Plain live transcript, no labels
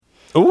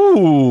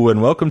Ooh,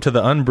 and welcome to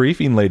the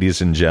Unbriefing,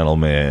 ladies and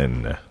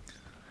gentlemen.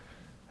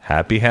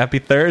 Happy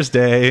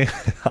Thursday.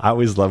 I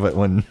always love it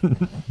when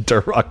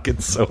Durock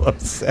gets so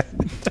upset.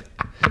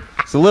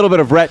 It's a little bit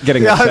of Rhett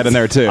getting upset in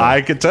there, too.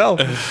 I could tell.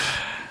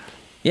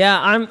 Yeah,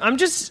 I'm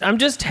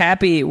just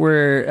happy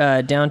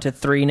we're down to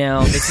 3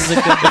 now. This is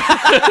a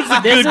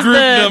good. This is group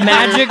the number.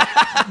 magic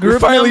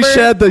group finally number.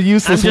 shed the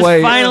useless weight.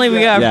 weight. Finally, we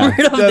got Yeah.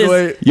 rid of Dead this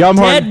weight.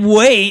 dead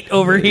weight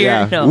over here.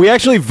 Yeah. No. We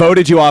actually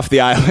voted you off the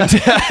island.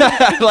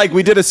 Like,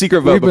 we did a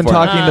secret vote We've been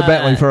before. talking to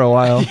Bentley for a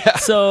while.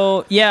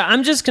 So yeah,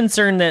 I'm just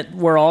concerned that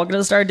we're all going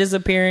to start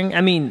disappearing.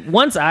 I mean,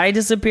 once I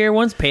disappear,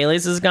 once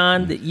Peleus is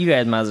gone, that you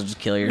guys might as well just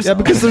kill Yeah, yourself.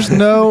 because there's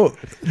no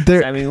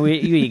there. I mean,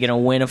 you going to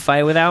win a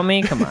fight without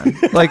me? Come on.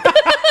 Like,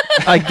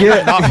 I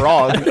get. Not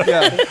wrong.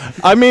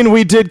 I mean,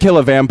 we did kill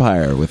a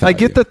vampire with. I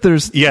get that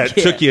there's. Yeah, it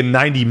took you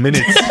 90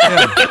 minutes.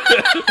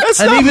 That's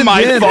And not even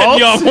my then- fault.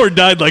 Yamor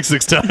died like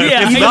 6 times.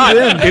 Yeah, It's not.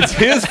 It's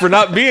his for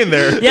not being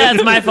there. yeah,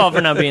 it's my fault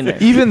for not being there.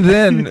 Even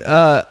then,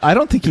 I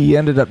don't think he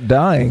ended up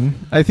dying.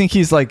 I think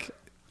he's like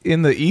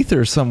in the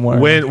ether somewhere.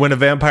 When a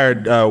vampire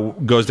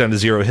goes down to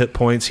 0 hit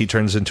points, he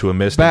turns into a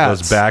mist Bats. and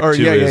goes back Or-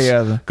 to yeah, his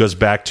yeah, yeah. goes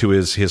back to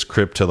his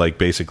crypt to like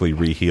basically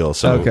re-heal.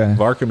 So Okay.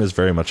 Varkum is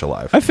very much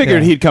alive. I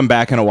figured Yeah. he'd come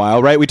back in a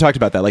while, right? We talked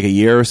about that, like a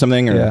year or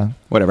something, or Yeah.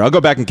 whatever. I'll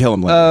go back and kill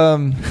him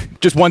later.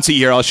 Just once a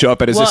year, I'll show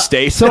up at his Well,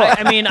 estate. so-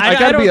 I mean, I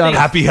gotta don't be think. honest.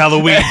 Happy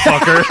Halloween,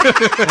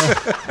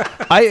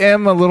 fucker. I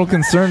am a little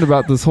concerned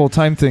about this whole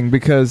time thing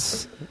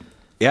because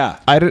yeah.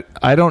 I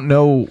don't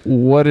know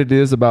what it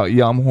is about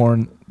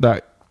Yamhorn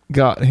that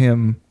got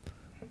him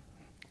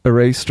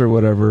erased or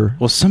whatever.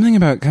 Well, something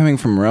about coming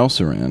from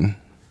Relsarin.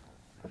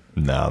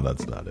 No,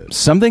 that's not it.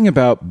 Something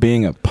about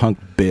being a punk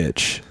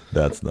bitch.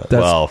 That's not.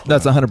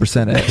 That's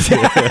 100%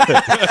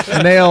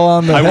 it. Nail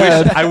on the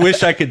head. I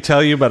wish I could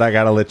tell you, but I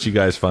gotta let you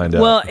guys find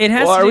out. Well, it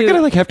has Well, to are we do,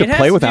 gonna, like, have to it has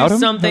play without do him?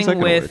 something How's that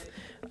gonna with,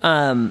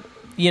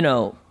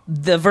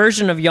 the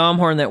version of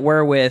Yamhorn that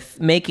we're with,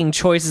 making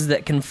choices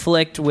that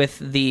conflict with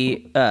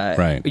the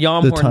Right.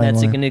 Yamhorn The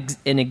that's timeline.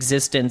 in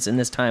existence in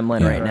this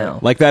timeline right now.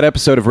 Like that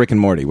episode of Rick and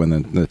Morty when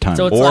the time.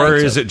 So it's or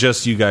like- is it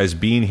just you guys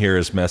being here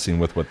is messing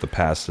with what the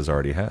past has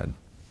already had?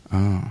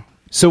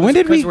 so when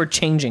did because we're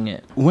changing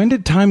it. when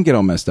did time get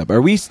all messed up?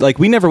 Are we like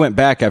we never went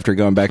back after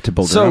going back to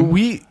Boulder? So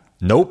we,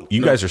 Nope,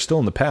 you guys are still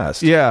in the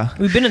past. yeah,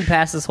 We've been in the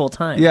past this whole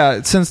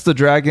time. since the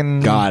dragon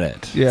got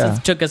it. Yeah, Since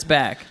it took us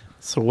back.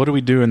 So what do we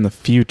do in the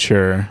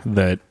future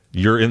that...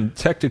 You're in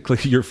technically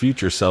your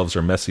future selves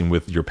are messing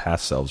with your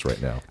past selves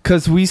right now.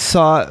 because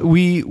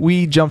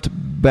we jumped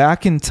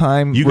back in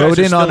time, You guys rode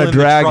are in still on a in the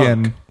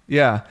dragon. trunk.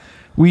 Yeah,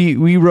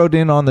 we rode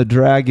in on the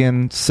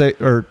dragon,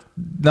 or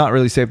not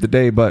really saved the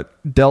day, but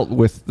dealt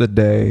with the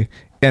day,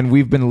 and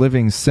we've been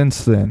living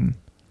since then.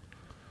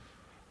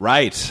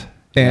 Right.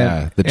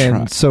 And the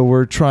and so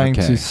we're trying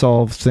Okay. to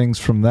solve things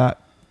from that.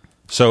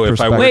 So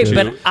if I were Wait, to,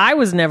 but I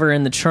was never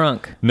in the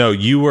trunk. no,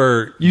 you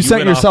were You sent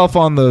went off yourself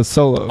on the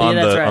solo. on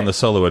Yeah, that's the right. on the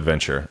solo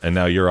adventure, and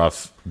now you're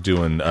off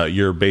doing.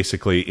 You're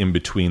basically in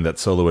between that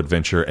solo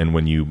adventure and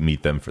when you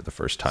meet them for the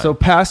first time. So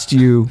past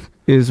you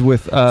is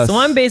with us. So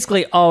I'm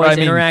basically always I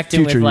mean,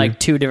 interacting with future like you.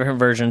 2 different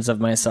versions of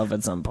myself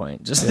at some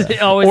point. Just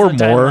always Or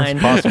the more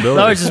timeline. possibilities.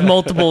 Always just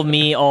multiple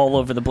me all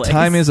over the place.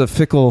 Time is a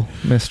fickle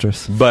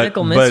mistress.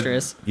 Fickle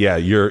mistress. Yeah,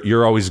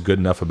 you're always good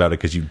enough about it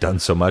because you've done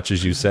so much,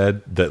 as you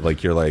said, that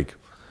like you're like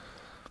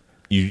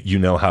you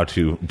know how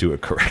to do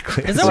it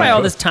correctly. Is that why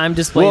all this time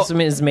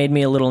displacement has made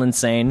me a little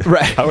insane?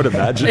 Right. I would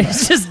imagine.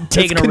 It's just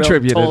taking a real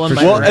contributed, toll on for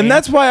my sure. Well, brain. and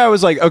that's why I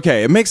was like,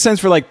 okay, it makes sense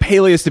for like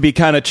Peleus to be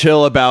kind of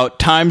chill about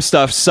time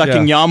stuff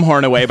sucking Yeah.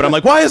 Yamhorn away. But I'm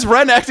like, why is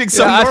Ren acting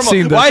so Yeah, I've normal?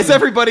 seen this. Why is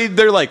everybody?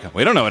 They're like,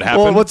 we don't know what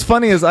happened. Well, what's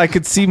funny is I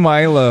could see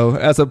Milo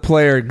as a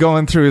player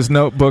going through his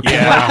notebook.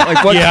 and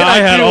like what yeah, can I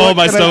had do? all What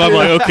my can I stuff. I'm do?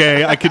 like,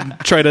 okay, I could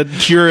try to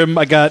cure him.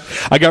 I got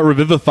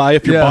Revivify.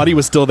 If your Yeah. body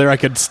was still there, I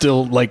could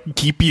still like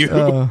keep you.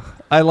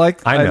 I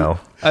know.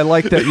 I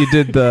like that you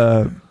did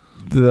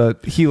the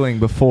healing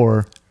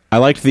before. I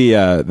liked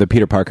the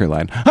Peter Parker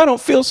line. I don't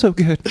feel so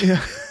good.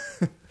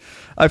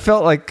 I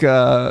felt like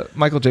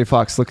Michael J.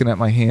 Fox looking at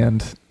my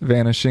hand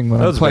vanishing when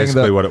That I was was playing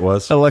basically the what it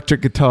was.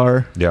 electric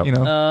guitar. Yep. You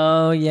know,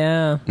 Oh,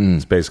 yeah.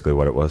 It's basically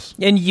what it was.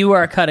 And you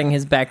are cutting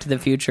his Back to the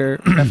Future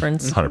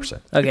reference?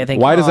 100%. Okay,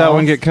 thank Why you. does that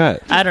one get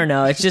cut? I don't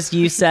know. It's just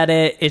you said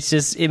it. It's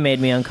just, it made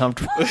me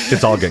uncomfortable.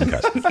 It's all getting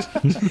cut.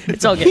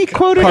 It's all He good.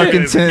 quoted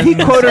Parkinson. He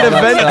quoted all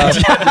that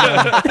Avengers.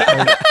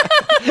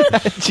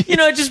 stuff. You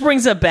know, it just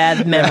brings up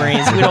bad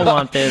memories. We don't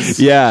want this.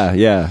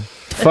 Yeah.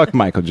 Fuck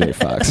Michael J.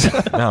 Fox.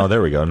 No,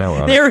 there we go. Now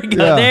we're on There it. we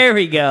go. Yeah. There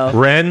we go.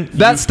 Ren,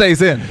 That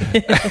stays in,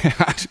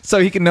 so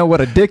he can know what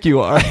a dick you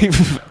are.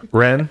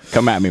 Ren,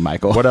 Come at me,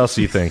 Michael. what else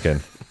are you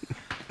thinking?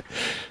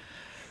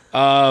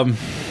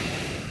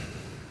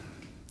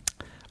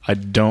 I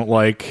don't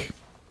like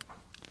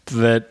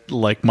that.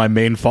 Like my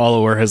main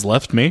follower has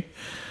left me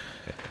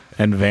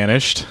and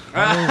vanished.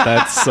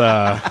 That's You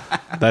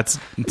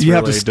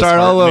have to really start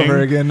all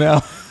over disheartening.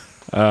 again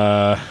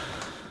now.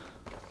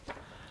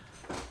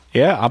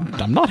 Yeah,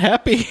 I'm not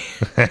happy.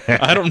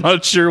 I'm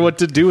not sure what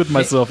to do with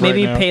myself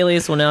Maybe right now.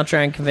 Peleus will now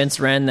try and convince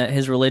Ren that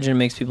his religion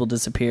makes people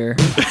disappear.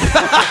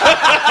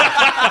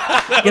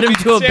 Get him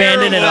to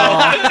abandon it all.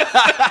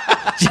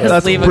 Just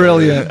That's leave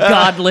brilliant. a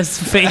godless,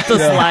 faithless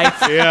life.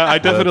 Yeah, I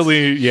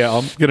definitely.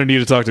 I'm gonna need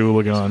to talk to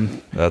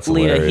Ulagan. That's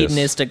Lead a hilarious.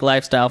 hedonistic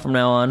lifestyle from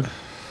now on.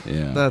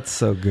 Yeah. That's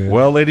so good.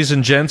 Well, ladies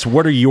and gents,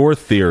 what are your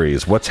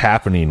theories? What's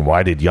happening?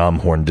 Why did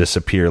Yamhorn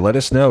disappear? Let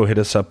us know. Hit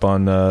us up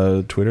on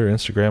Twitter,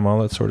 Instagram, all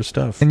that sort of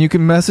stuff. And you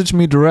can message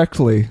me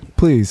directly,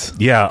 please.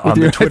 Yeah, on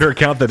the your- Twitter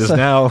account that is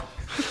now.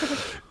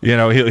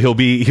 He'll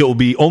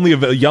be only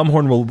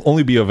Yamhorn will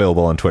only be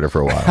available on Twitter for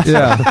a while.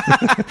 Yeah,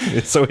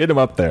 So hit him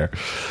up there.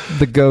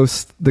 the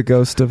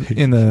ghost of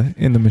in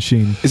the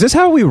machine. Is this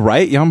how we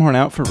write Yamhorn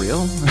out for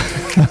real?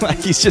 Like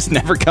he's just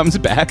never comes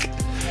back.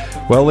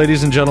 Well,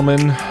 ladies and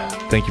gentlemen,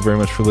 thank you very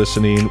much for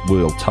listening.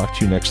 We'll talk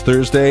to you next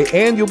Thursday,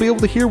 and you'll be able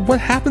to hear what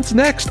happens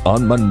next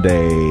on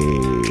Monday.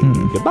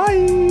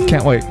 Goodbye.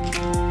 Can't wait.